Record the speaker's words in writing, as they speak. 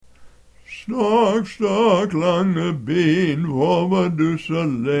Stork, stork, lange ben, hvor var du så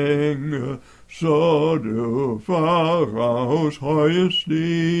længe, så du faraos høje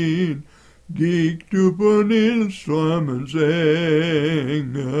sten, gik du på Nilstrømmens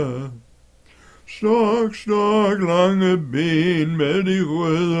enge. Stork, stork, lange ben med de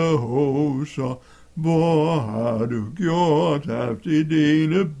røde hoser, hvor har du gjort haft i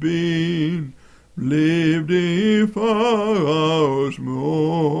dine ben? Blev det i faraos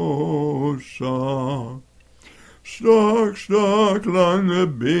moser? Stork, stork, lange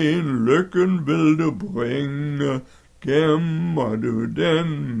ben, lykken vil du bringe, gemmer du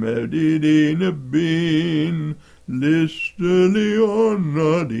den med dit ene ben, listelig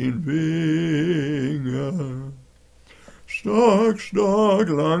under din vinge. Stork, stork,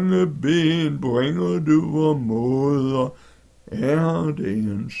 lange ben, bringer du vor moder, er det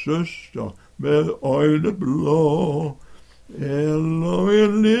en søster med øjne blå, eller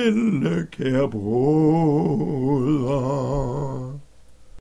en lille kær broder?